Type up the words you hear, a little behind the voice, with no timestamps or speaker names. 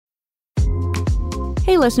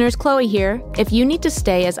Hey listeners, Chloe here. If you need to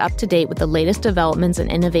stay as up to date with the latest developments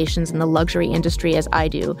and innovations in the luxury industry as I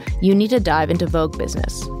do, you need to dive into Vogue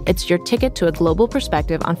Business. It's your ticket to a global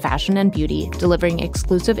perspective on fashion and beauty, delivering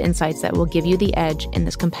exclusive insights that will give you the edge in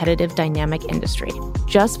this competitive, dynamic industry.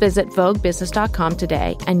 Just visit VogueBusiness.com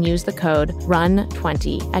today and use the code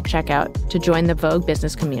RUN20 at checkout to join the Vogue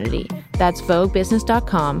Business community. That's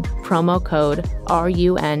VogueBusiness.com, promo code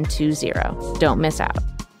RUN20. Don't miss out.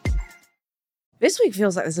 This week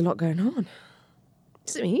feels like there's a lot going on.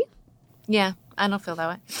 Is it me? Yeah, I don't feel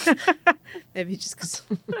that way. Maybe just because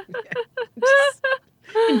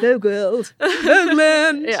in Vogue world, Vogue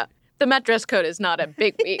land. Yeah, the Met dress code is not a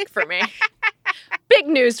big week for me. Big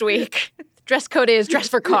news week. Dress code is dress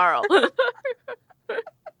for Carl.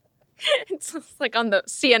 It's like on the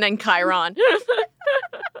CNN Chiron.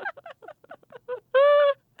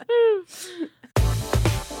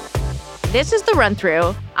 This is the run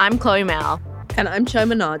through. I'm Chloe Mal. And I'm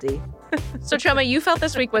Choma Nadi. So, Choma, you felt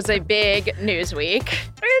this week was a big news week.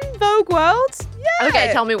 In Vogue world? Yeah. Okay,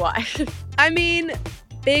 tell me why. I mean,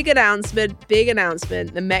 big announcement.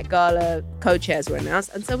 The Met Gala co-chairs were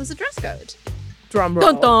announced, and so was the dress code. Drum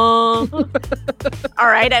roll. Dun, dun. All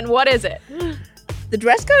right, and what is it? The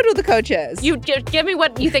dress code or the co-chairs? You give me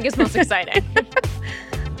what you think is most exciting.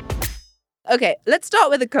 Okay, let's start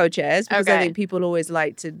with the co-chairs because I Okay. think people always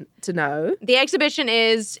like to know. The exhibition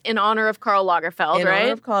is in honor of Karl Lagerfeld, In right?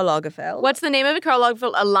 honor of Karl Lagerfeld. What's the name of it? Karl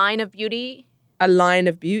Lagerfeld, A Line of Beauty? A Line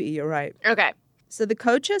of Beauty, you're right. Okay. So the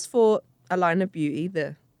co-chairs for A Line of Beauty,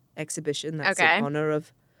 the exhibition that's Okay. in honor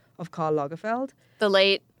of Karl Lagerfeld. The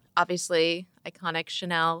late, obviously, iconic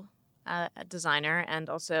Chanel designer, and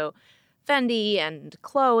also Fendi and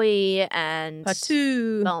Chloe and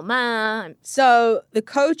Patou. Balmain. So the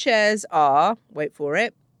co-chairs are, wait for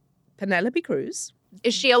it, Penelope Cruz.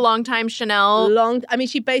 Is she a longtime Chanel?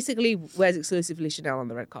 She basically wears exclusively Chanel on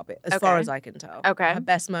the red carpet, as far as I can tell. Okay. Her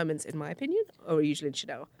best moments, in my opinion, are usually in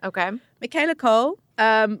Chanel. Okay. Michaela Cole,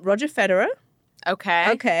 Roger Federer.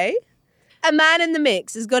 Okay. Okay. A man in the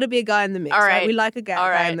mix. There's got to be a guy in the mix. All right. We like a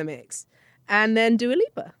guy right. in the mix. And then Dua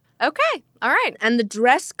Lipa. Okay. All right. And the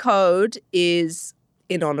dress code is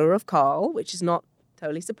in honor of Karl, which is not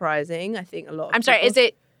totally surprising. I think a lot of I'm sorry, people-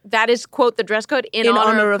 that is, quote, the dress code in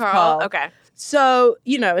honor of Karl? Okay. So,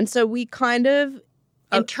 and so we kind of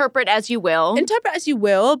Interpret as you will. interpret as you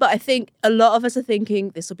will, but I think a lot of us are thinking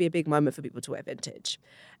this will be a big moment for people to wear vintage.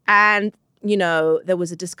 And, there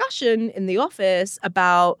was a discussion in the office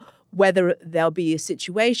about whether there'll be a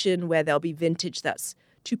situation where there'll be vintage that's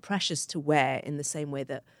too precious to wear in the same way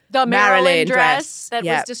that The Marilyn Marilyn dress that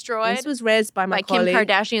Yeah. was destroyed This was raised by my by Kim colleague.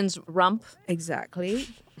 Kardashian's rump. Exactly.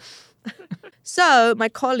 So my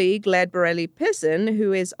colleague, Laird Borelli Pearson,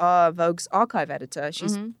 who is our Vogue's archive editor,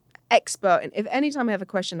 she's expert. And if anytime I have a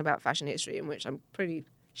question about fashion history, in which I'm pretty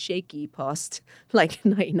shaky past like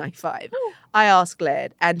 1995, I ask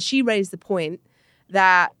Laird. And she raised the point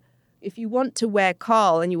that if you want to wear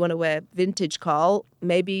Karl and you want to wear vintage Karl,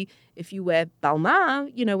 maybe if you wear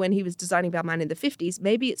Balmain, when he was designing Balmain in the 50s,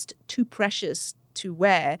 maybe it's too precious to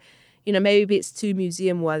wear. Maybe it's too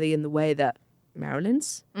museum worthy in the way that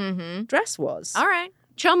Marilyn's dress was. All right.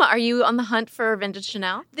 Choma, are you on the hunt for vintage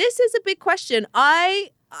Chanel? This is a big question. I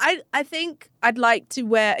think I'd like to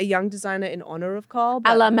wear a young designer in honor of Karl. A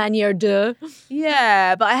But la manière de.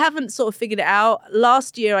 yeah, but I haven't sort of figured it out.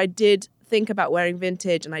 Last year I did think about wearing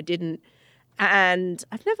vintage and I didn't. And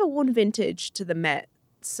I've never worn vintage to the Met.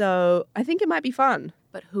 So I think it might be fun.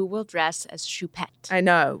 But who will dress as Choupette? I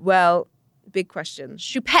know. Well, big question.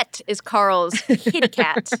 Choupette is Carl's kitty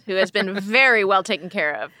cat, who has been very well taken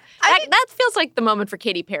care of. That feels like the moment for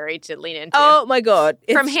Katy Perry to lean into. Oh my God.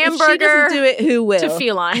 From If she hamburger doesn't do it, who will? to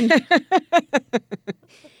feline.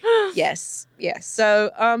 Yes.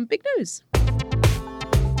 So big news.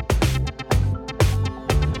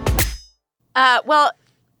 Well,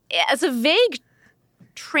 as a vague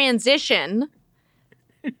transition,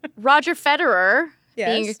 Roger Federer,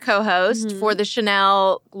 being a Yes. co-host for the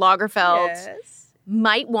Chanel Lagerfeld, Yes.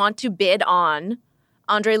 might want to bid on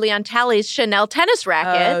Andre Leontali's Chanel tennis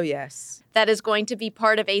racket. Oh, yes. That is going to be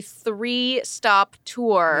part of a 3-stop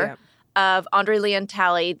tour of Andre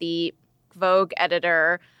Leontali, the Vogue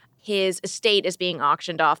editor. His estate is being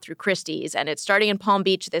auctioned off through Christie's, and it's starting in Palm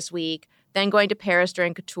Beach this week, then going to Paris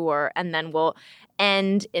during Couture, and then we'll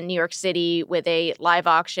end in New York City with a live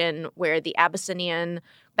auction where the Abyssinian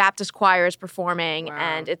Baptist Choir is performing,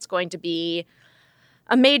 and it's going to be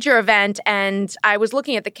a major event. And I was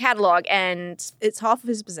looking at the catalog, and It's half of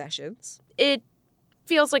his possessions. it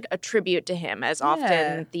feels like a tribute to him, as Yeah.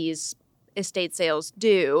 often these estate sales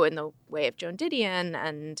do in the way of Joan Didion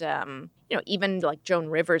and, even like Joan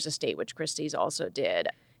Rivers' estate, which Christie's also did.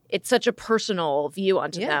 It's such a personal view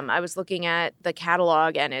onto them. I was looking at the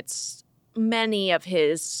catalog, and it's many of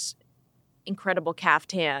his incredible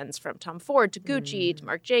caftans from Tom Ford to Gucci to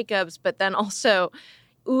Marc Jacobs, but then also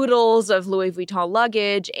oodles of Louis Vuitton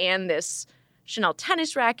luggage and this Chanel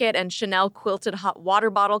tennis racket and Chanel quilted hot water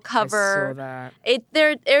bottle cover. I saw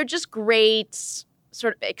that. They're just great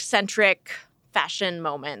sort of eccentric fashion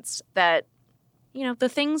moments that, the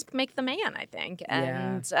things make the man, I think.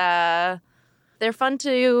 And they're fun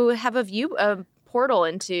to have a portal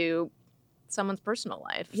into someone's personal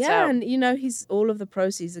life. Yeah, and he's all of the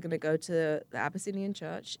proceeds are going to go to the Abyssinian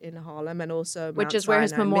Church in Harlem, and also which is where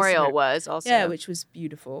his memorial was also. Yeah, which was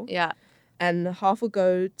beautiful. Yeah. And half will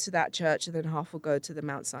go to that church, and then half will go to the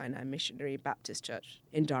Mount Sinai Missionary Baptist Church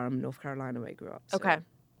in Durham, North Carolina, where he grew up. So. Okay.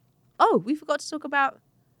 Oh, we forgot to talk about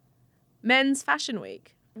Men's Fashion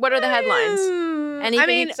Week. What are the headlines?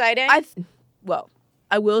 Anything exciting?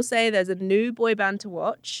 I will say there's a new boy band to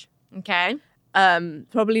watch. Okay.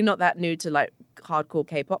 Probably not that new to like hardcore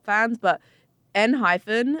K-pop fans, but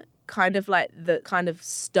ENHYPEN, kind of like the kind of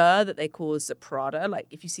stir that they cause Prada. Like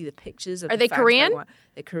if you see the pictures of Are they Korean?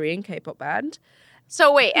 They're Korean K-pop band.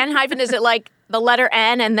 So wait, ENHYPEN, is it like the letter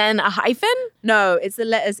N and then a hyphen? No, it's the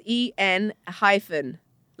letters EN hyphen.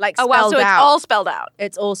 Like so spelled it's out. all spelled out.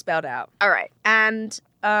 It's all spelled out. All right. And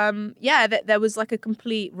there was like a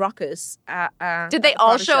complete ruckus. Did they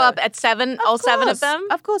all show up at 7? All 7 of them?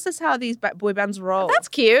 Of course, that's how these boy bands roll. That's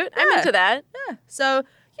cute. I'm into that. Yeah. So,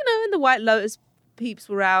 and the White Lotus peeps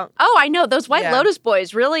were out. Oh, I know. Those White Lotus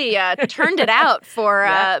boys really turned it out for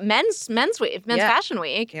men's fashion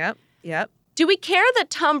week. Yep. Do we care that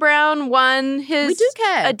Tom Brown won his we do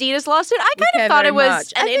care. Adidas lawsuit? I kind of thought it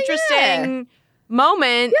was an interesting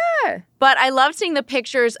moment. Yeah. But I love seeing the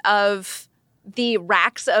pictures of the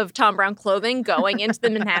racks of Tom Brown clothing going into the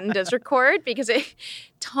Manhattan District Court because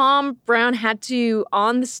Tom Brown had to,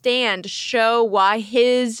 on the stand, show why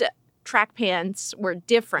his track pants were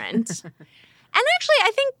different. And actually,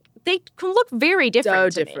 I think they can look very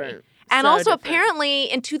different to me. And also, apparently,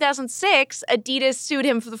 in 2006, Adidas sued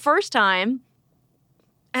him for the first time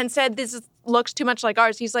and said, this looks too much like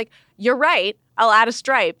ours. He's like, you're right. I'll add a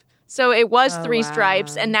stripe. So it was 3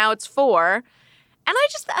 stripes, and now it's 4. And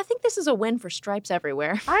I think this is a win for stripes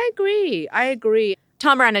everywhere. I agree.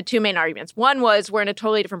 Tom Brown had 2 main arguments. One was we're in a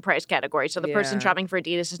totally different price category, so the person shopping for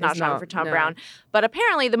Adidas is not shopping for Tom Brown. But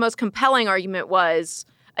apparently the most compelling argument was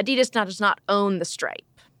Adidas does not own the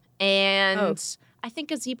stripe. And I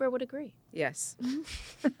think a zebra would agree. Yes. Oh,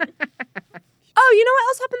 you know what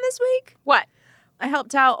else happened this week? What? I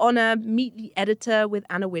helped out on a Meet the Editor with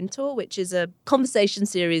Anna Wintour, which is a conversation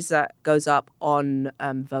series that goes up on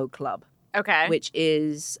Vogue Club. Okay. Which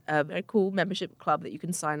is a very cool membership club that you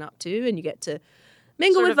can sign up to, and you get to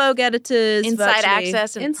mingle with Vogue editors. Inside virtually.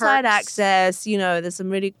 access and inside perks. Access. There's some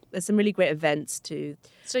really great events too.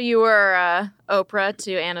 So you were Oprah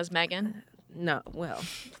to Anna's Meghan? No, well,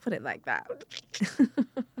 put it like that.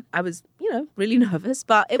 I was, really nervous,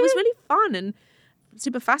 but it was really fun and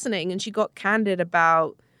super fascinating. And she got candid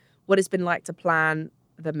about what it's been like to plan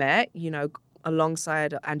the Met,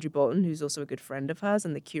 alongside Andrew Bolton, who's also a good friend of hers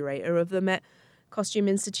and the curator of the Met Costume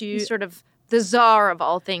Institute. He's sort of the czar of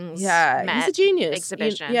all things Met he's a genius.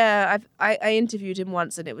 exhibition. I interviewed him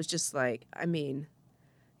once, and it was just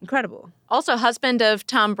incredible. Also husband of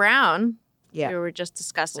Tom Brown, we were just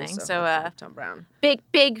discussing. Also so Tom Brown.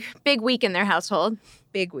 Big week in their household.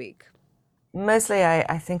 Big week. Mostly,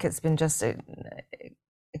 I think it's been just an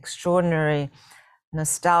extraordinary,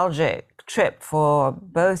 nostalgic trip for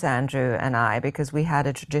both Andrew and I, because we had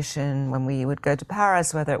a tradition when we would go to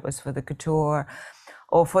Paris, whether it was for the couture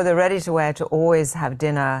or for the ready-to-wear, to always have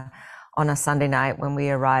dinner on a Sunday night when we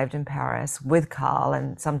arrived in Paris with Carl,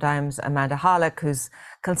 and sometimes Amanda Harlock, who's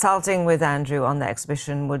consulting with Andrew on the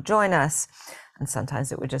exhibition, would join us. And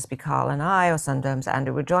sometimes it would just be Carl and I, or sometimes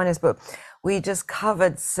Andrew would join us. But we just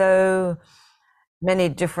covered so many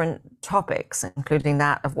different topics, including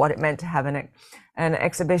that of what it meant to have an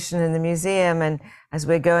exhibition in the museum. And as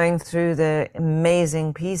we're going through the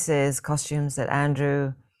amazing pieces, costumes that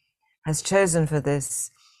Andrew has chosen for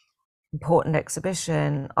this important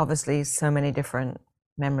exhibition, obviously so many different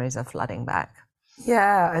memories are flooding back.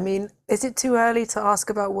 Yeah, is it too early to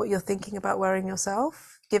ask about what you're thinking about wearing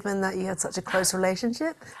yourself, given that you had such a close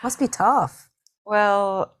relationship? Must be tough.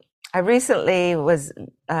 Well, I recently was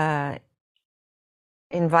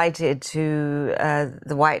invited to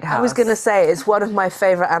the White House. I was going to say, it's one of my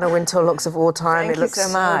favorite Anna Wintour looks of all time. Thank it looks you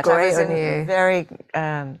so much. great on you.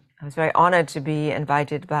 I was very honored to be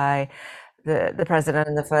invited by the president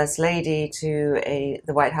and the first lady to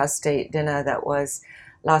the White House state dinner that was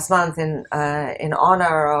last month in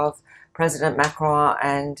honor of President Macron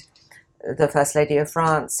and the First Lady of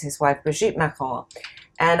France, his wife Brigitte Macron.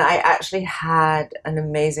 And I actually had an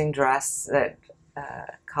amazing dress that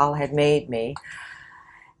Carl had made me.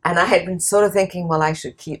 And I had been sort of thinking, well, I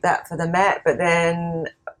should keep that for the Met. But then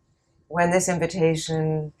when this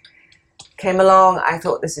invitation came along, I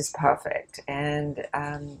thought this is perfect. And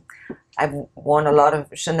I've worn a lot of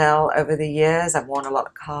Chanel over the years. I've worn a lot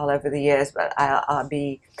of Carl over the years. But I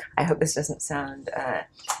hope this doesn't sound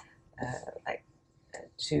like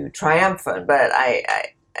too triumphant, but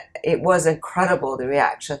it was incredible, the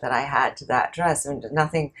reaction that I had to that dress, and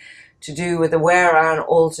nothing to do with the wearer and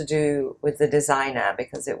all to do with the designer,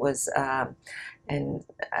 because it was, and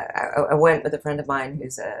I went with a friend of mine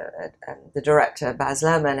who's the director, Baz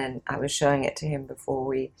Luhrmann, and I was showing it to him before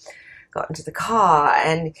we got into the car,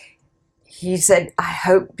 and he said, I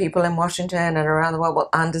hope people in Washington and around the world will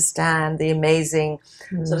understand the amazing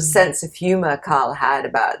sort of sense of humor Carl had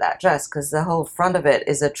about that dress, because the whole front of it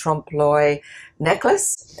is a trompe-l'oeil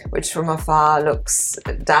necklace, which from afar looks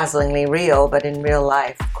dazzlingly real, but in real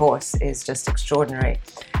life, of course, is just extraordinary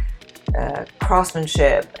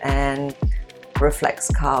craftsmanship and reflects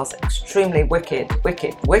Carl's extremely wicked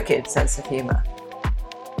sense of humor.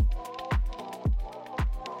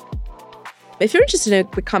 If you're interested in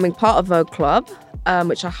becoming part of Vogue Club,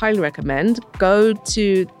 which I highly recommend, go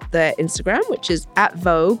to their Instagram, which is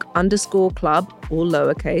 @Vogue_club, all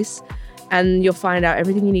lowercase, and you'll find out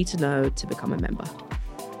everything you need to know to become a member.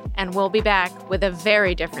 And we'll be back with a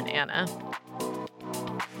very different Anna.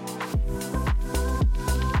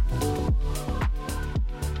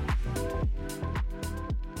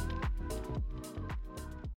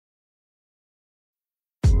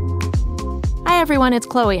 Hi everyone, it's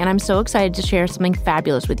Chloe, and I'm so excited to share something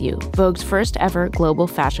fabulous with you, Vogue's first ever global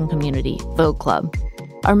fashion community, Vogue Club.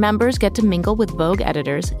 Our members get to mingle with Vogue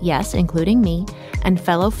editors, yes, including me, and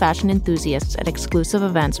fellow fashion enthusiasts at exclusive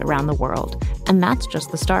events around the world. And that's just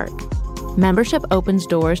the start. Membership opens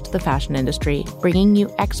doors to the fashion industry, bringing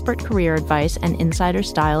you expert career advice and insider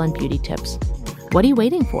style and beauty tips. What are you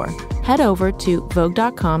waiting for? Head over to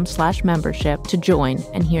vogue.com/membership to join,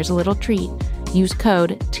 and here's a little treat. Use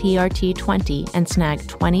code TRT20 and snag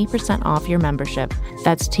 20% off your membership.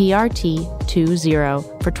 That's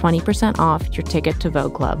TRT20 for 20% off your ticket to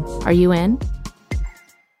Vogue Club. Are you in?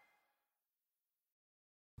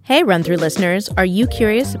 Hey, Run-Through listeners, are you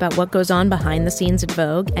curious about what goes on behind the scenes at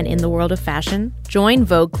Vogue and in the world of fashion? Join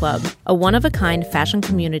Vogue Club, a one-of-a-kind fashion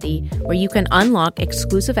community where you can unlock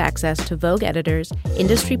exclusive access to Vogue editors,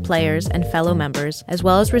 industry players, and fellow members, as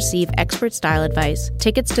well as receive expert style advice,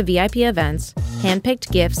 tickets to VIP events,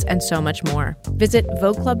 hand-picked gifts, and so much more. Visit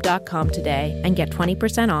VogueClub.com today and get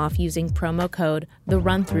 20% off using promo code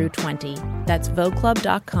TheRunThrough20. That's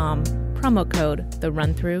VogueClub.com, promo code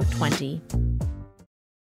TheRunThrough20.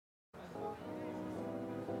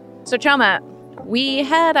 So, Chioma, we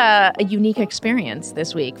had a unique experience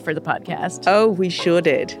this week for the podcast. Oh, we sure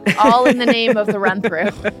did. All in the name of the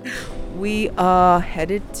run-through. We are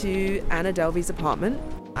headed to Anna Delvey's apartment.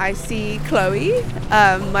 I see Chloe,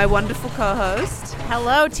 my wonderful co-host.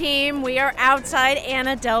 Hello, team. We are outside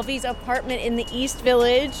Anna Delvey's apartment in the East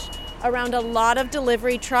Village, around a lot of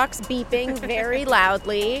delivery trucks beeping very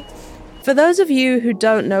loudly. For those of you who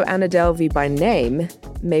don't know Anna Delvey by name,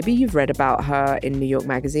 maybe you've read about her in New York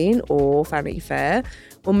Magazine or Vanity Fair,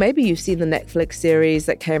 or maybe you've seen the Netflix series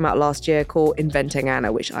that came out last year called Inventing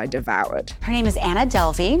Anna, which I devoured. Her name is Anna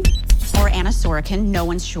Delvey, or Anna Sorokin, no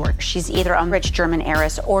one's sure. She's either a rich German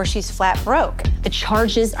heiress or she's flat broke. The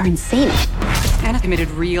charges are insane. Anna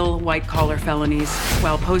committed real white-collar felonies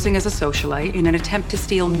while posing as a socialite in an attempt to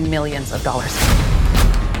steal millions of dollars.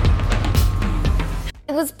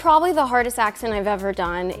 It was probably the hardest accent I've ever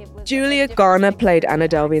done. Julia Garner played Anna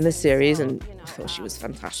Delvey in the series, and I thought she was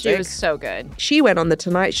fantastic. She was so good. She went on The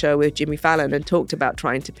Tonight Show with Jimmy Fallon and talked about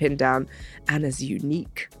trying to pin down Anna's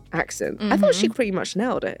unique accent. I thought she pretty much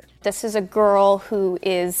nailed it. This is a girl who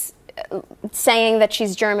is saying that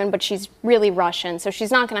she's German, but she's really Russian, so she's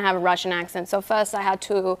not going to have a Russian accent. So first I had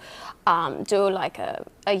to do like a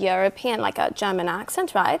European, like a German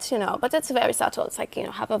accent, right? You know, but it's very subtle. It's like, you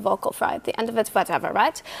know, have a vocal fry at the end of it, whatever,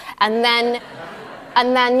 right? And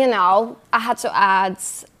then, you know, I had to add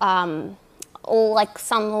like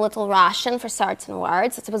some little Russian for certain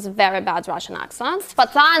words. It was a very bad Russian accent.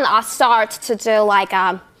 But then I start to do like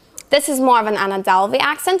this is more of an Anna Delvey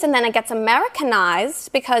accent, and then it gets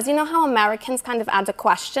Americanized, because you know how Americans kind of add a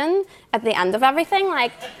question at the end of everything?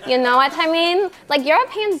 Like, you know what I mean? Like,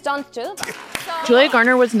 Europeans don't do that. So, Julia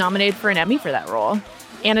Garner was nominated for an Emmy for that role.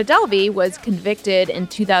 Anna Delvey was convicted in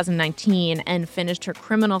 2019 and finished her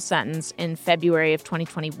criminal sentence in February of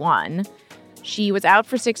 2021. She was out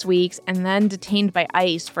for 6 weeks and then detained by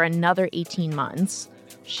ICE for another 18 months.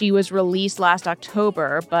 She was released last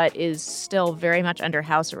October, but is still very much under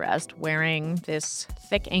house arrest, wearing this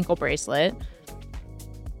thick ankle bracelet.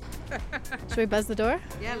 Should we buzz the door?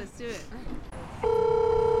 Yeah, let's do it.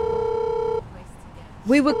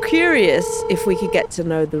 We were curious if we could get to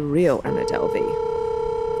know the real Anna Delvey.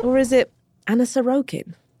 Or is it Anna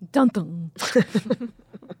Sorokin? Dun dun.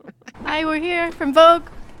 Hi, we're here from Vogue.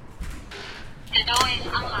 The door is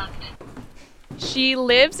unlocked. She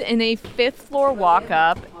lives in a 5th floor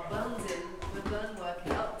walk-up.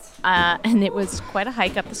 And it was quite a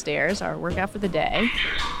hike up the stairs, our workout for the day.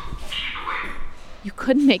 You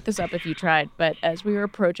couldn't make this up if you tried, but as we were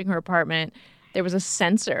approaching her apartment, there was a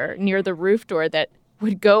sensor near the roof door that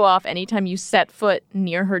would go off anytime you set foot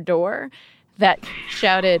near her door that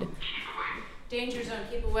shouted, "Danger zone,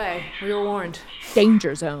 keep away. We were warned."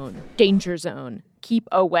 Danger zone, danger zone, keep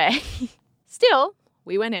away. Still,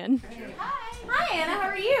 we went in. Hi, Anna. How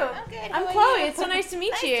are you? I'm good. I'm Chloe. It's so nice to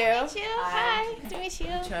meet you. Nice to meet you. Hi. Nice to meet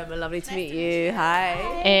you. Trevor, lovely to meet you. Hi.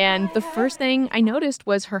 And the first thing I noticed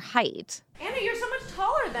was her height. Anna, you're so much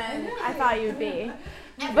taller than I thought you'd be.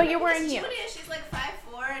 But you're wearing heels. Julia, she's like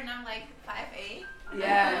 5'4", and I'm like 5'8".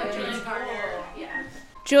 Yeah. Julia Garner. Yeah.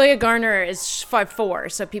 Julia Garner is 5'4",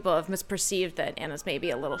 so people have misperceived that Anna's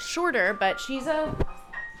maybe a little shorter, but she's a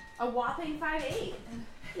whopping 5'8".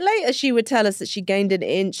 Later, she would tell us that she gained an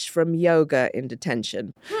inch from yoga in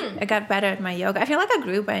detention. I got better at my yoga. I feel like I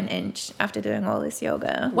grew by an inch after doing all this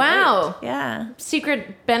yoga. Wow. Yeah.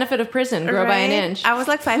 Secret benefit of prison, grow by an inch. I was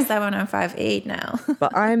like 5'7", I'm 5'8" now.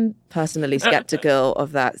 But I'm personally skeptical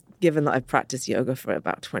of that, given that I've practiced yoga for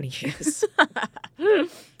about 20 years.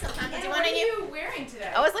 What are you wearing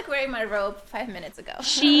today? I was like wearing my robe 5 minutes ago.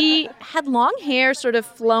 She had long hair sort of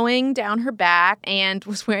flowing down her back and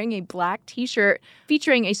was wearing a black t-shirt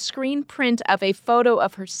featuring a screen print of a photo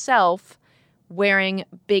of herself wearing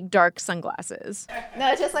big dark sunglasses. No,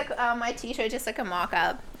 it's just like my t-shirt, just like a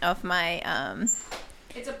mock-up of my...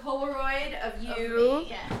 It's a Polaroid of you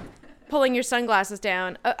pulling your sunglasses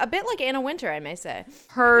down. A bit like Anna Wintour, I may say.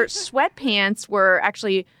 Her sweatpants were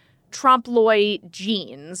actually trompe-l'oeil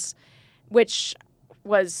jeans, which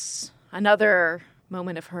was another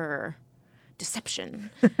moment of her deception.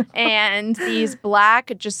 And these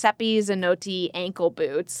black Giuseppe Zanotti ankle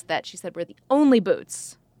boots that she said were the only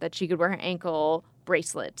boots that she could wear her ankle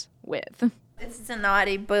bracelet with. It's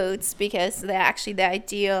Zanotti boots because they're actually the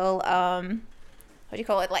ideal, what do you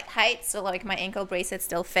call it, like height. So like my ankle bracelet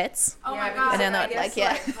still fits. Oh my God. And they're not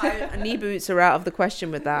like, Knee boots are out of the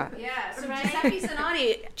question with that. Yeah, so Giuseppe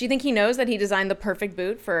Zanotti. Do you think he knows that he designed the perfect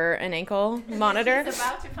boot for an ankle monitor? He's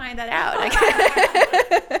about to find that out.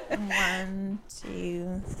 1,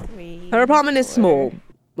 2, 3. Her apartment is small,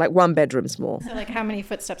 like 1 bedroom small. So like how many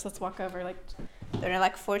footsteps? Let's walk over. Like they're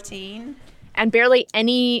like 14. And barely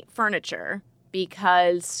any furniture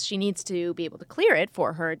because she needs to be able to clear it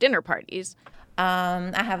for her dinner parties.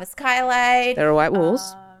 I have a skylight. There are white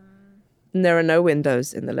walls. And there are no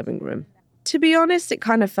windows in the living room. To be honest, it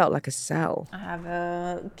kind of felt like a cell. I have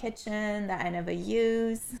a kitchen that I never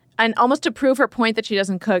use. And almost to prove her point that she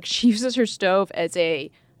doesn't cook, she uses her stove as an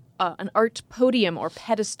art podium or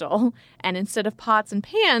pedestal. And instead of pots and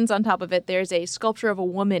pans on top of it, there's a sculpture of a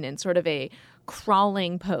woman in sort of a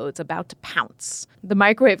crawling pose about to pounce. The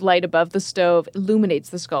microwave light above the stove illuminates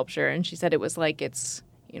the sculpture. And she said it was like it's,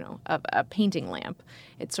 a painting lamp.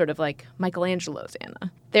 It's sort of like Michelangelo's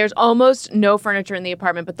Anna. There's almost no furniture in the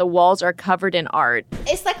apartment, but the walls are covered in art.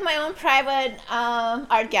 It's like my own private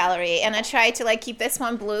art gallery, and I try to keep this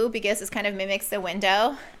one blue because it kind of mimics the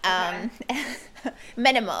window.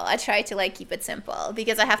 Minimal. I try to keep it simple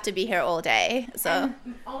because I have to be here all day. So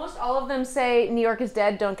and almost all of them say New York is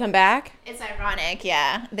dead, don't come back. It's ironic,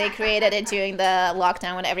 yeah. They created it during the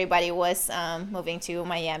lockdown when everybody was moving to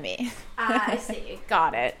Miami. I see.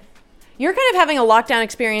 Got it. You're kind of having a lockdown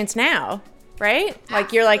experience now, right?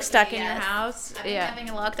 Like you're stuck in your house. I've been having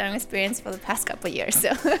a lockdown experience for the past couple of years.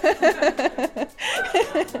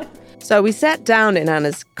 So we sat down in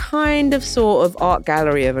Anna's sort of art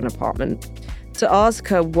gallery of an apartment to ask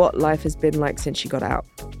her what life has been like since she got out.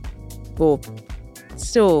 Well,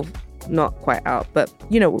 still not quite out, but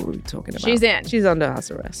you know what we were talking about. She's in. She's under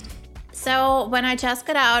house arrest. So when I just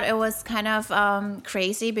got out, it was kind of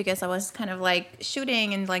crazy because I was kind of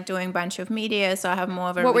shooting and doing a bunch of media. So I have more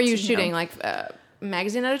of a What were you routine shooting?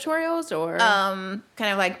 Magazine editorials or? kind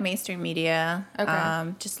of mainstream media.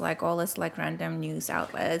 Okay. Just all this random news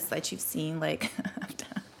outlets that you've seen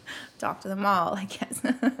talk to them all, I guess.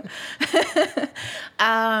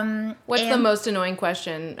 What's the most annoying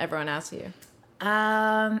question everyone asks you?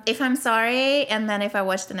 If I'm sorry, and then if I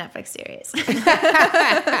watch the Netflix series.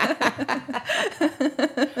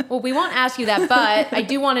 Well, we won't ask you that, but I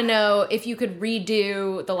do want to know if you could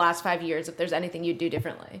redo the last 5 years, if there's anything you'd do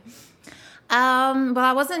differently. Well,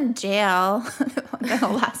 I was in jail the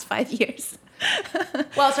last 5 years.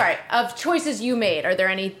 Well, sorry, of choices you made, are there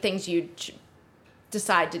any things you'd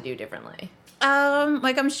decide to do differently?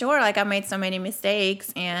 Like I'm sure, like I made so many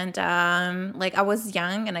mistakes, and like I was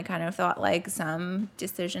young, and I kind of thought like some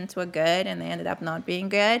decisions were good, and they ended up not being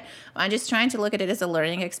good. I'm just trying to look at it as a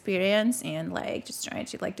learning experience, and like just trying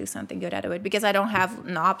to like do something good out of it, because I don't have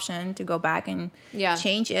an option to go back and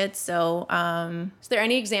change it. So, is there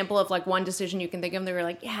any example of like one decision you can think of that were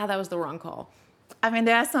like, yeah, that was the wrong call? I mean,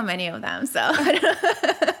 there are so many of them, so.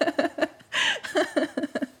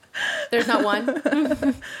 There's not one? We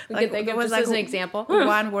like, can think of was just like as an example.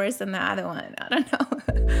 One worse than the other one. I don't know.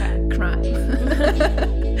 Okay. Crime.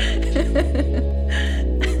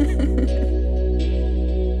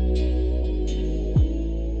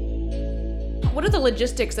 What are the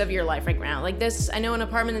logistics of your life right now? Like this, I know an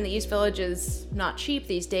apartment in the East Village is not cheap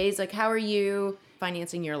these days. Like how are you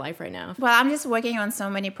financing your life right now? Well, I'm just working on so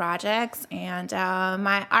many projects, and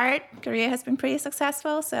my art career has been pretty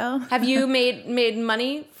successful. So, have you made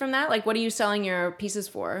money from that? Like, what are you selling your pieces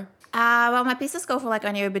for? Well, my pieces go for like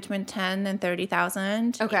anywhere between 10 and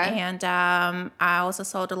 30,000. Okay. And I also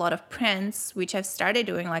sold a lot of prints, which I've started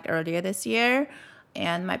doing like earlier this year.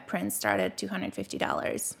 And my prints started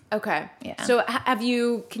 $250. Okay. Yeah. So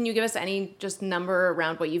can you give us any just number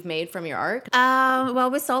around what you've made from your art? Well,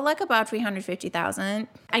 we sold like about 350,000.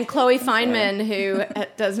 And Chloe Feynman, who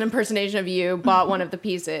does an impersonation of you, bought one of the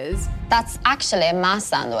pieces. That's actually a mass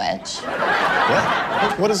sandwich.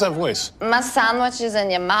 What? What is that voice? Mass sandwich is in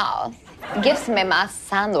your mouth. Gives me mass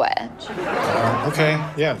sandwich. Okay,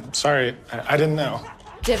 yeah, sorry, I didn't know.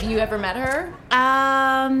 Have you ever met her?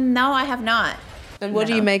 No, I have not. And what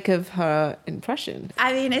do you make of her impression?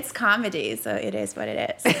 I mean, it's comedy, so it is what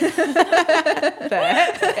it is.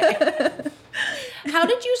 How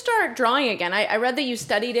did you start drawing again? I read that you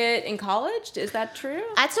studied it in college. Is that true?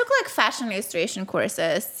 I took like fashion illustration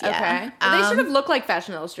courses. Yeah. Okay. They sort of look like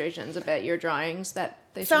fashion illustrations a bit, your drawings.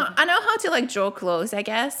 I know how to like draw clothes, I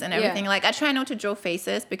guess, and everything. Yeah. Like I try not to draw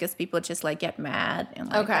faces because people just like get mad, and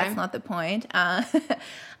like that's not the point.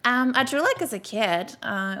 I drew like as a kid.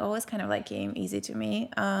 It always kind of like came easy to me.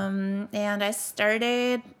 And I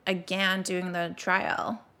started again doing the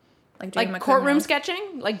trial, like doing my courtroom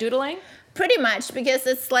sketching, like doodling. Pretty much, because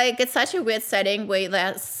it's such a weird setting where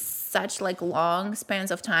there's such like long spans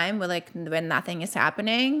of time when nothing is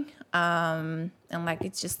happening. And like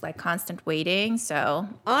it's just like constant waiting. So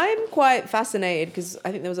I'm quite fascinated because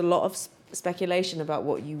I think there was a lot of speculation about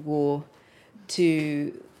what you wore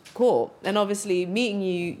to court, and obviously meeting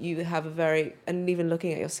you have and even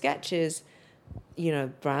looking at your sketches, you know,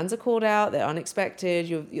 brands are called out, they're unexpected.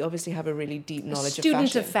 You obviously have a really deep knowledge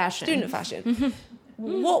of fashion. Student of fashion. Mm-hmm.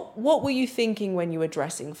 What were you thinking when you were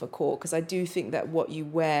dressing for court? Because I do think that what you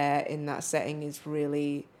wear in that setting is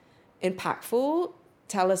really impactful.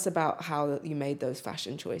 Tell us about how you made those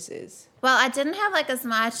fashion choices. Well, I didn't have like as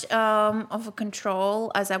much of a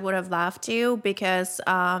control as I would have loved to, because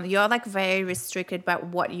you're like very restricted by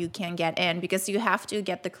what you can get in, because you have to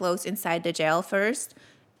get the clothes inside the jail first,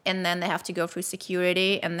 and then they have to go through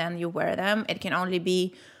security, and then you wear them. It can only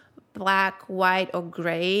be black, white, or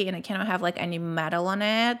gray, and it cannot have like any metal on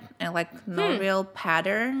it, and like no real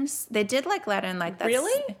patterns. They did like let in like that.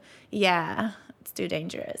 Really? Yeah. It's too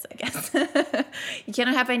dangerous, I guess. You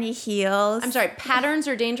cannot have any heels. I'm sorry, patterns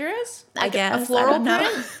are dangerous? Like I guess. A floral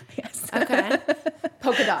print? Yes. Okay.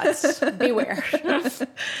 Polka dots. Beware.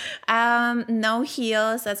 No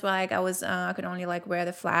heels. That's why like I could only like wear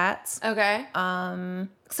the flats. Okay.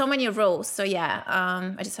 So many rules. So yeah,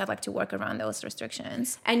 I just had like to work around those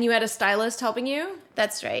restrictions. And you had a stylist helping you?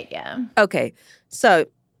 That's right, yeah. Okay. So,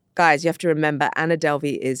 guys, you have to remember Anna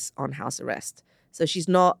Delvey is on house arrest. So she's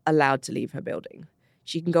not allowed to leave her building.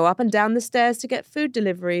 She can go up and down the stairs to get food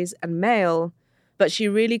deliveries and mail, but she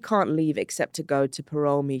really can't leave except to go to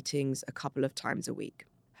parole meetings a couple of times a week.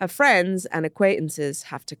 Her friends and acquaintances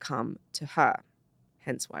have to come to her,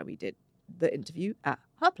 hence why we did the interview at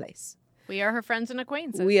her place. We are her friends and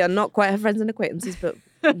acquaintances. We are not quite her friends and acquaintances, but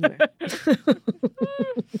you know.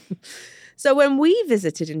 So when we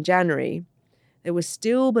visited in January, there were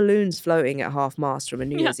still balloons floating at half-mast from a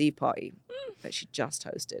New Year's Eve party that she just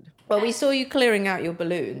hosted. Well, we saw you clearing out your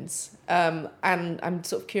balloons, and I'm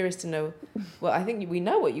sort of curious to know, well, I think we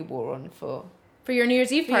know what you wore on for For your New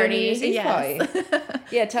Year's Eve For your party. New Year's Eve Yes. party.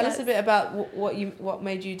 Yeah, tell us a bit about what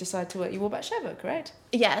made you decide to work. You wore Batsheva, correct?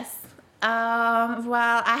 Yes.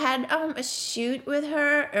 Well, I had a shoot with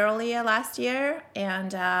her earlier last year,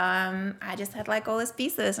 and I just had like all these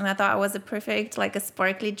pieces, and I thought it was a perfect, like a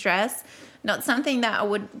sparkly dress, not something that I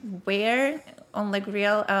would wear on like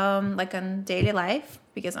real, like on daily life,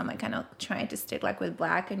 because I'm like kind of trying to stick like with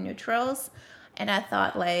black and neutrals, and I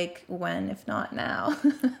thought like when if not now.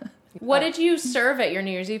 What did you serve at your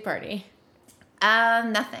New Year's Eve party?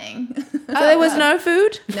 Nothing. So there was no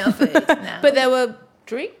food? No food, no. But there were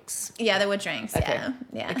drinks? Yeah, there were drinks. Okay.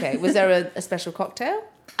 Yeah. Okay. Was there a special cocktail?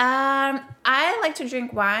 I like to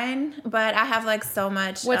drink wine, but I have like so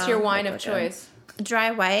much. What's your wine of choice?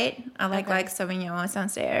 Dry white. I like Sauvignon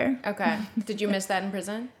Sancerre. Okay. Did you miss that in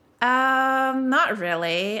prison? Not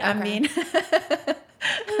really. Okay. I mean,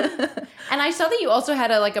 and I saw that you also had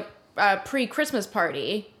a pre-Christmas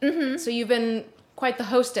party. Mm-hmm. So you've been quite the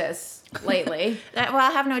hostess lately. Well,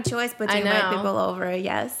 I have no choice but to invite people over.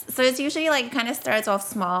 Yes. So it's usually like kind of starts off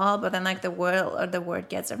small, but then like the word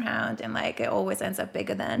gets around, and like it always ends up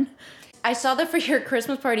bigger then. I saw that for your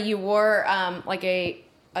Christmas party you wore like a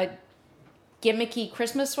gimmicky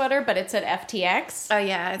Christmas sweater, but it said FTX. Oh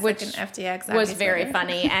yeah, it's which like an FTX. was very sweater.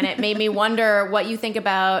 funny, and it made me wonder what you think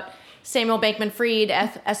about Samuel Bankman-Fried,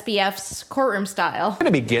 SBF's courtroom style. We're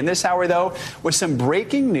going to begin this hour, though, with some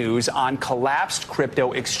breaking news on collapsed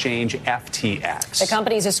crypto exchange FTX. The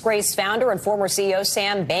company's disgraced founder and former CEO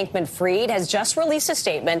Sam Bankman-Fried has just released a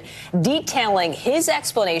statement detailing his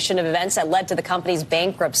explanation of events that led to the company's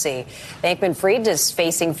bankruptcy. Bankman-Fried is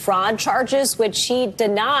facing fraud charges, which he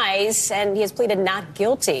denies, and he has pleaded not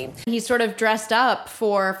guilty. He's sort of dressed up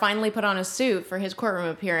finally put on a suit for his courtroom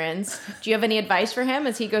appearance. Do you have any advice for him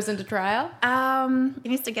as he goes into trial? He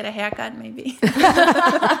needs to get a haircut, maybe.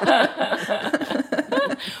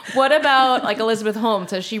 What about like Elizabeth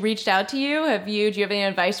Holmes? Has she reached out to you? Do you have any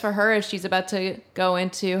advice for her as she's about to go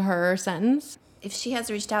into her sentence? If she has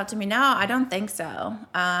reached out to me now, I don't think so.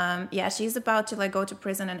 Yeah, she's about to like go to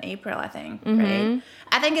prison in April, I think. Mm-hmm. Right?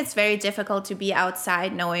 I think it's very difficult to be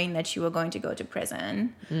outside knowing that you were going to go to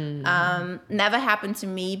prison. Never happened to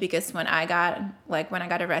me because when I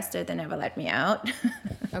got arrested, they never let me out.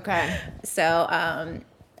 Okay. So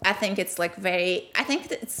I think it's like I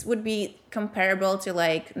think it would be comparable to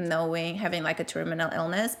like having like a terminal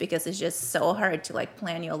illness, because it's just so hard to like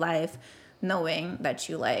plan your life knowing that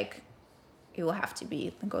you will have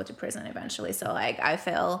to go to prison eventually. So like I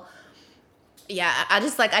feel, I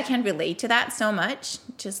just like I can relate to that so much.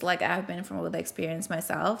 Just like I've been through the experience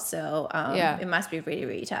myself. So it must be really,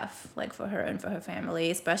 really tough, like for her and for her family,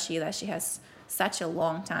 especially that she has such a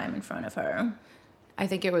long time in front of her. I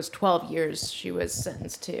think it was 12 years she was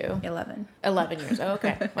sentenced to. 11 years. Oh,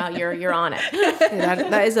 okay. Well, you're on it. Yeah,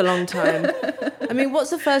 that is a long time. I mean, what's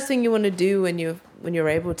the first thing you want to do when you're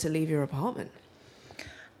able to leave your apartment?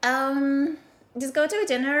 Just go to a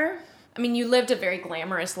dinner. I mean, you lived a very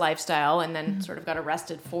glamorous lifestyle and then sort of got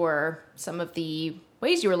arrested for some of the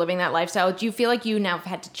ways you were living that lifestyle. Do you feel like you now have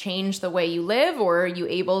had to change the way you live, or are you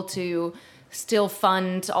able to still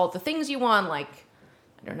fund all the things you want, like,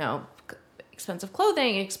 I don't know, expensive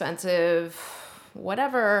clothing, expensive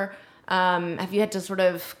whatever? Have you had to sort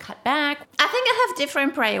of cut back? I think I have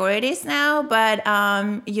different priorities now, but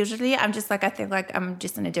usually I think like I'm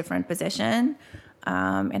just in a different position.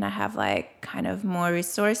 And I have like kind of more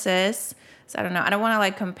resources. So I don't know. I don't want to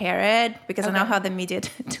like compare it because I know how the media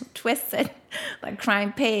twists it. Like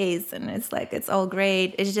crime pays, and it's like it's all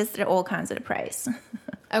great. It's just it all comes at a price.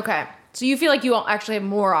 Okay. So you feel like you actually have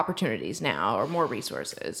more opportunities now, or more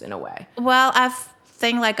resources in a way? Well, I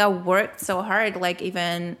think like I worked so hard, like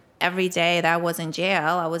even every day that I was in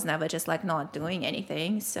jail, I was never just like not doing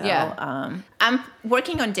anything. So I'm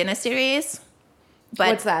working on dinner series. But,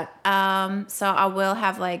 what's that? So I will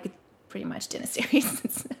have like pretty much dinner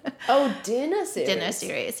series. Oh, dinner series. Dinner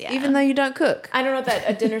series, yeah. Even though you don't cook. I don't know what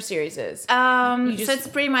a dinner series is. So it's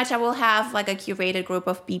pretty much I will have like a curated group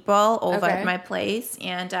of people over at my place,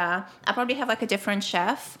 and I'll probably have like a different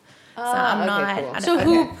chef. So I'm not. Cool.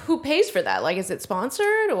 So who pays for that? Like, is it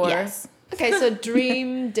sponsored or? Yes. Okay, so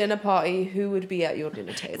dream dinner party. Who would be at your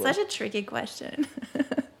dinner table? It's such a tricky question.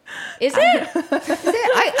 Is it?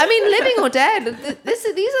 I mean, living or dead. These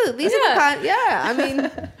are the kind. Yeah, I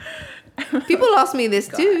mean, people ask me this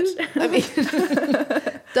too. I mean,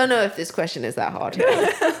 don't know if this question is that hard.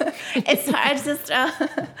 It's hard. It's just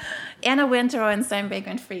Anna Wintour and Sam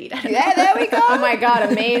Bankman-Fried. Yeah, there we go. Oh my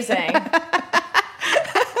God, amazing!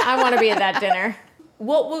 I want to be at that dinner.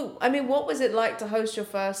 What was it like to host your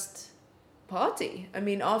first party? I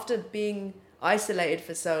mean, after isolated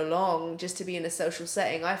for so long just to be in a social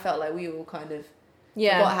setting. I felt like we all kind of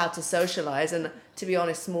Yeah. forgot how to socialize. And to be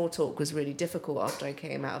honest, small talk was really difficult after I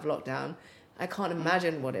came out of lockdown. I can't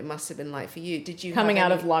imagine what it must have been like for you. Did you Coming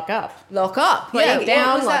out of lock up? Lock up, Laying yeah. down,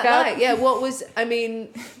 What was lock that up. like? Yeah, what was? I mean,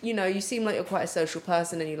 you know, you seem like you're quite a social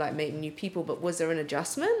person and you like meeting new people. But was there an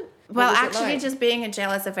adjustment? What Well, was it actually, like? just being in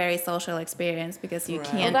jail is a very social experience because you Right.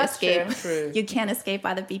 can't Well, that's escape. True. You can't escape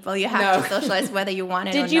other people. You have to socialize whether you want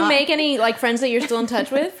it or not. Did you make any like friends that you're still in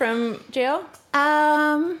touch with from jail?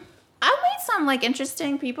 I made some like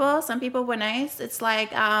interesting people. Some people were nice. It's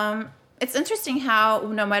like it's interesting how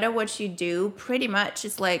no matter what you do, pretty much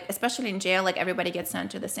it's like, especially in jail, like everybody gets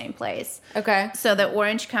sent to the same place. Okay. So the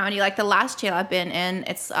Orange County, like the last jail I've been in,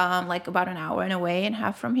 it's like about an hour and a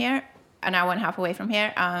half away from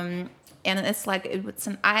here. And it's like it's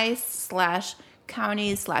an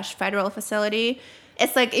ICE/county/federal facility.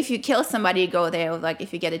 It's like if you kill somebody, you go there. Like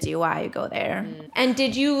if you get a DUI, you go there. And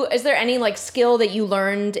is there any like skill that you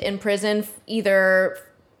learned in prison, either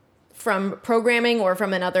from programming or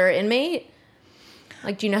from another inmate?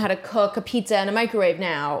 Like, do you know how to cook a pizza in a microwave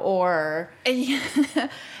now, or?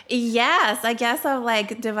 Yes, I guess I've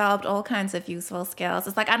like developed all kinds of useful skills.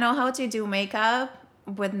 It's like I know how to do makeup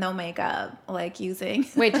with no makeup, like using.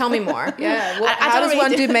 Wait, tell me more. Yeah. Well, I how don't does really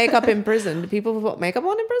one do makeup in prison? Do people put makeup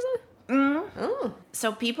on in prison? Oh.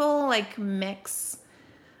 So people like mix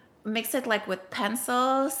it like with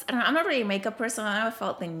pencils. I don't know, I'm not really a makeup person. I never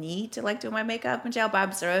felt the need to like do my makeup in jail, but I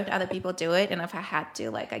observed other people do it, and if I had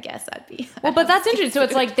to, like I guess I'd be. Well, but that's interesting. So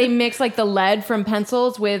it's like they mix like the lead from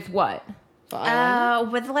pencils with what?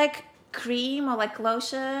 With like cream or like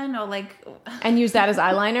lotion or like. And use that as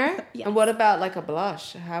eyeliner? Yes. And what about like a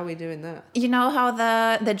blush? How are we doing that? You know how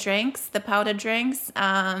the drinks, the powdered drinks,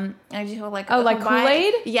 I do like like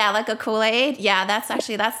Kool-Aid? Yeah, like a Kool-Aid. Yeah, that's what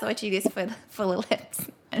you use for the lips.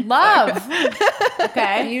 Love.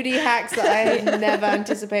 Okay. Beauty hacks that I never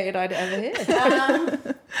anticipated I'd ever hear.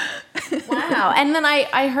 Wow. And then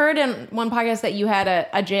I heard in one podcast that you had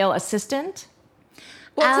a jail assistant.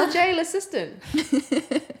 What's a jail assistant?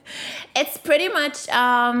 It's pretty much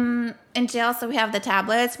in jail. So we have the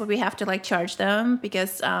tablets, but we have to like charge them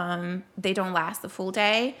because they don't last the full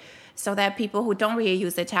day. So there are people who don't really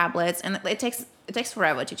use the tablets, and it takes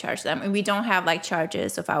forever to charge them. And we don't have like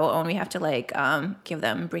charges of our own. We have to like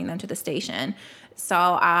bring them to the station. So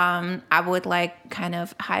I would like kind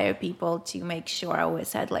of hire people to make sure I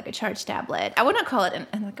always had like a charge tablet. I wouldn't call it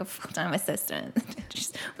like a full-time assistant,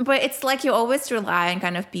 but it's like you always rely on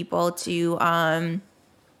kind of people to kind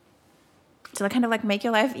of like make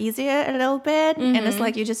your life easier a little bit. Mm-hmm. And it's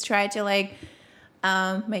like you just try to like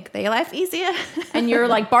make their life easier. And you're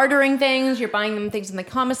like bartering things, you're buying them things in the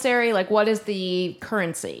commissary. Like, what is the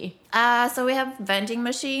currency? So we have vending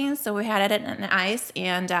machines. So we had it in ICE,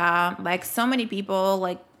 and like so many people,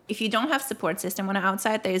 like if you don't have support system when you're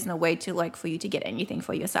outside, there is no way to like for you to get anything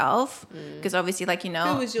for yourself. Because obviously, like, you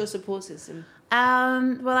know. Who is your support system?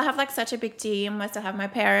 Well, I have like such a big team. I still have my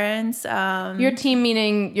parents. Your team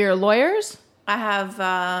meaning your lawyers? I have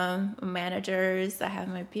managers. I have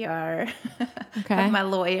my PR. Okay. I have my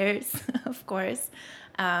lawyers, of course.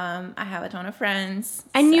 I have a ton of friends.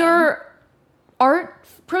 And your art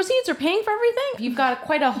proceeds are paying for everything? You've got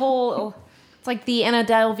quite a whole... It's like the Anna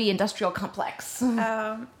Delvey industrial complex.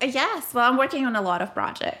 Yes. Well, I'm working on a lot of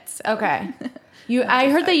projects. Okay. I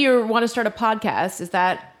heard that you want to start a podcast. Is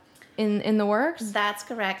that in the works? That's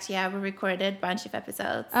correct. Yeah, we recorded a bunch of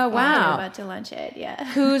episodes. Oh, wow. We're about to launch it. Yeah.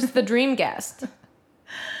 Who's the dream guest?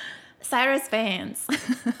 Cyrus Vance.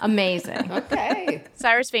 Amazing. Okay.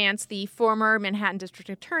 Cyrus Vance, the former Manhattan District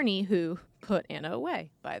Attorney who put Anna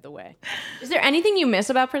away, by the way. Is there anything you miss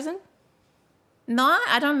about prison? No,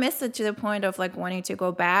 I don't miss it to the point of like wanting to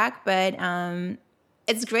go back, but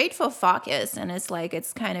it's great for focus, and it's like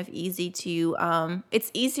it's kind of easy to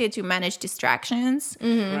it's easier to manage distractions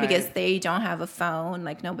because they don't have a phone,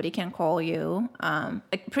 like nobody can call you,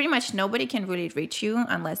 like pretty much nobody can really reach you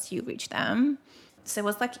unless you reach them. So it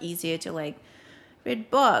was like easier to like read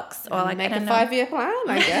books or like make a 5-year plan,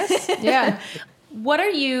 I guess. Yeah. What are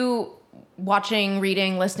you watching,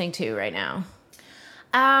 reading, listening to right now?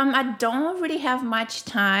 I don't really have much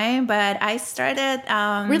time, but I started...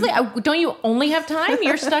 Really? Don't you only have time?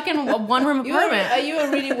 You're stuck in a one-room apartment. You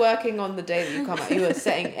are really working on the day that you come out. You are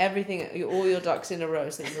setting everything, all your ducks in a row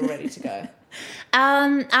so that you're ready to go.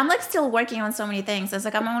 I'm like still working on so many things. It's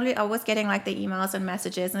like I'm always getting like the emails and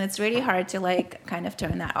messages, and it's really hard to like kind of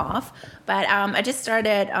turn that off. But I just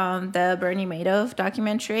started the Bernie Madoff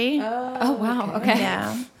documentary. Oh wow. Okay.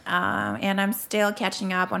 Yeah. And I'm still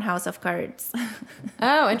catching up on House of Cards.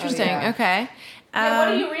 Oh, interesting. Oh, yeah. Okay. What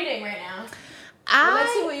are you reading right now?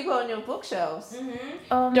 Let's see what you got on your bookshelves.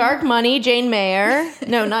 Dark Money, Jane Mayer.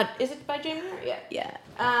 No, not. Is it by Jane Mayer? Yeah.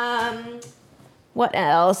 What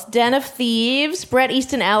else? Den of Thieves, Bret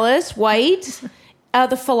Easton Ellis, White.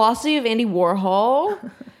 The Philosophy of Andy Warhol.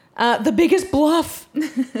 The Biggest Bluff.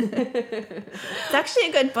 It's actually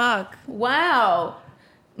a good book. Wow.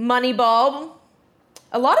 Moneyball.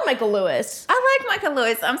 A lot of Michael Lewis. I like Michael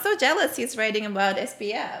Lewis. I'm so jealous he's writing about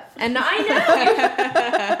SPF. And I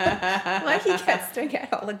know. Why he gets to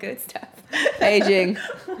get all the good stuff. Aging.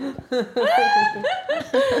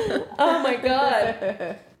 Oh my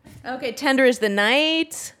God. Okay, Tender is the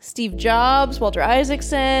Night, Steve Jobs, Walter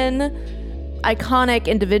Isaacson, iconic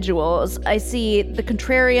individuals. I see The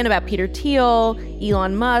Contrarian about Peter Thiel,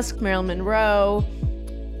 Elon Musk, Marilyn Monroe,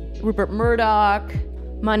 Rupert Murdoch,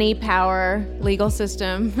 money, power, legal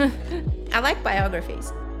system. I like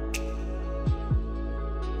biographies.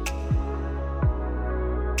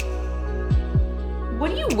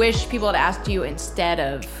 What do you wish people had asked you instead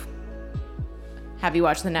of, have you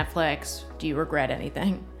watched the Netflix? Do you regret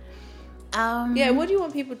anything? Yeah, what do you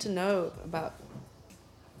want people to know about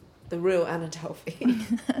the real Anna Delvey?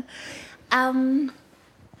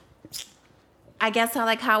 I guess how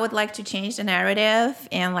I would like to change the narrative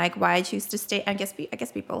and like why I choose to stay. I guess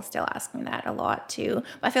people still ask me that a lot too.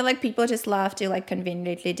 But I feel like people just love to like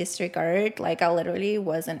conveniently disregard. Like I literally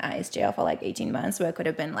was in ICE jail for like 18 months, where I could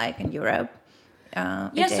have been like in Europe.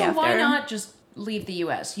 Yeah, so why not just leave the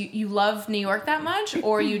U.S.? You love New York that much,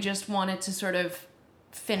 or you just wanted to sort of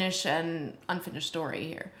finish an unfinished story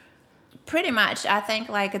here? Pretty much. I think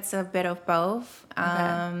like it's a bit of both.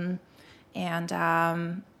 Okay.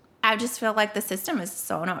 I just feel like the system is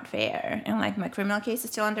so not fair. And like my criminal case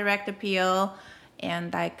is still on direct appeal.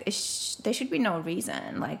 And like there should be no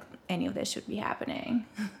reason like any of this should be happening.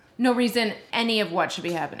 No reason any of what should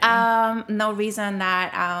be happening? No reason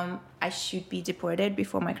that I should be deported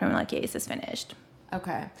before my criminal case is finished.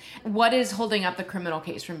 Okay. What is holding up the criminal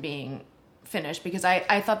case from being finished? Because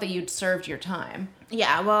I thought that you'd served your time.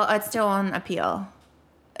 Yeah, well, it's still on appeal.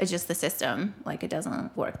 It's just the system, like it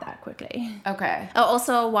doesn't work that quickly. Okay.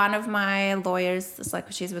 Also, one of my lawyers is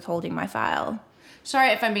like, she's withholding my file. Sorry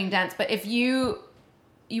if I'm being dense, but if you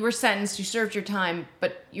were sentenced, you served your time,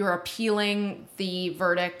 but you're appealing the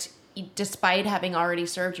verdict despite having already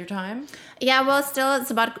served your time? Yeah, well, still, it's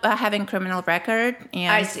about having criminal record.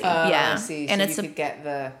 And, I see. Yeah. I see. And So it's you could get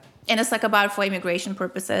the... And it's like about for immigration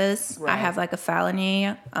purposes. Right. I have like a felony.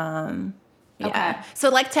 Yeah. Okay. So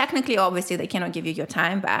like technically, obviously, they cannot give you your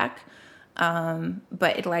time back,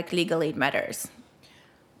 but it like legally it matters.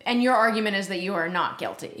 And your argument is that you are not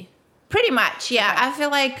guilty. Pretty much, yeah. Okay. I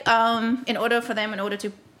feel like in order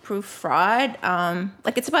to prove fraud,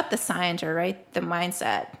 like it's about the scienter, right? The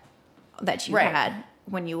mindset that you had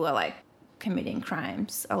when you were like committing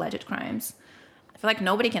crimes, alleged crimes. I feel like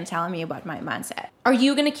nobody can tell me about my mindset. Are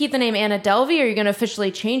you going to keep the name Anna Delvey? Are you going to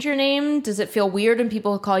officially change your name? Does it feel weird when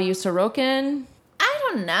people call you Sorokin? I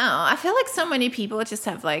don't know. I feel like so many people just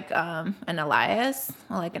have like an alias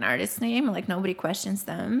or like an artist name. Like nobody questions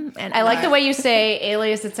them. And I like the way you say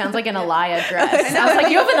alias. It sounds like an Alaya dress. I was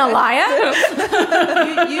like, you have an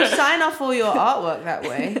Alaya? you sign off all your artwork that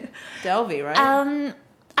way. Delvey, right?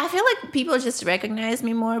 I feel like people just recognize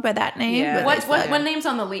me more by that name. Yeah. But What name's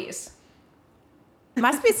on the lease?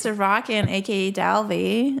 Must be Sorokin, aka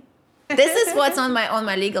Delvey. This is what's on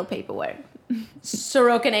my legal paperwork.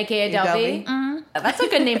 Sorokin, aka Delvey. Mm-hmm. That's a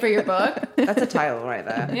good name for your book. That's a title right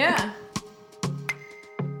there. Yeah.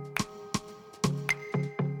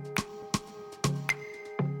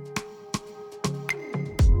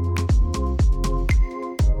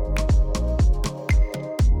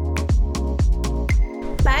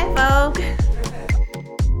 Bye, Vogue.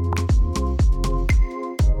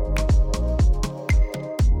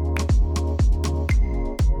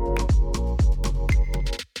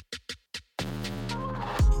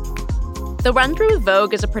 The Run Through with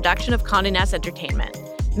Vogue is a production of Condé Nast Entertainment.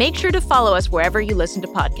 Make sure to follow us wherever you listen to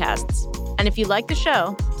podcasts. And if you like the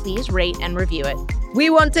show, please rate and review it. We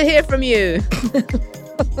want to hear from you.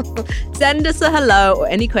 Send us a hello or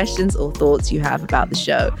any questions or thoughts you have about the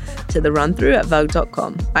show to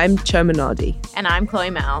therunthrough@vogue.com. I'm Chominardi. And I'm Chloe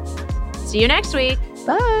Mal. See you next week.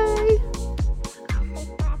 Bye.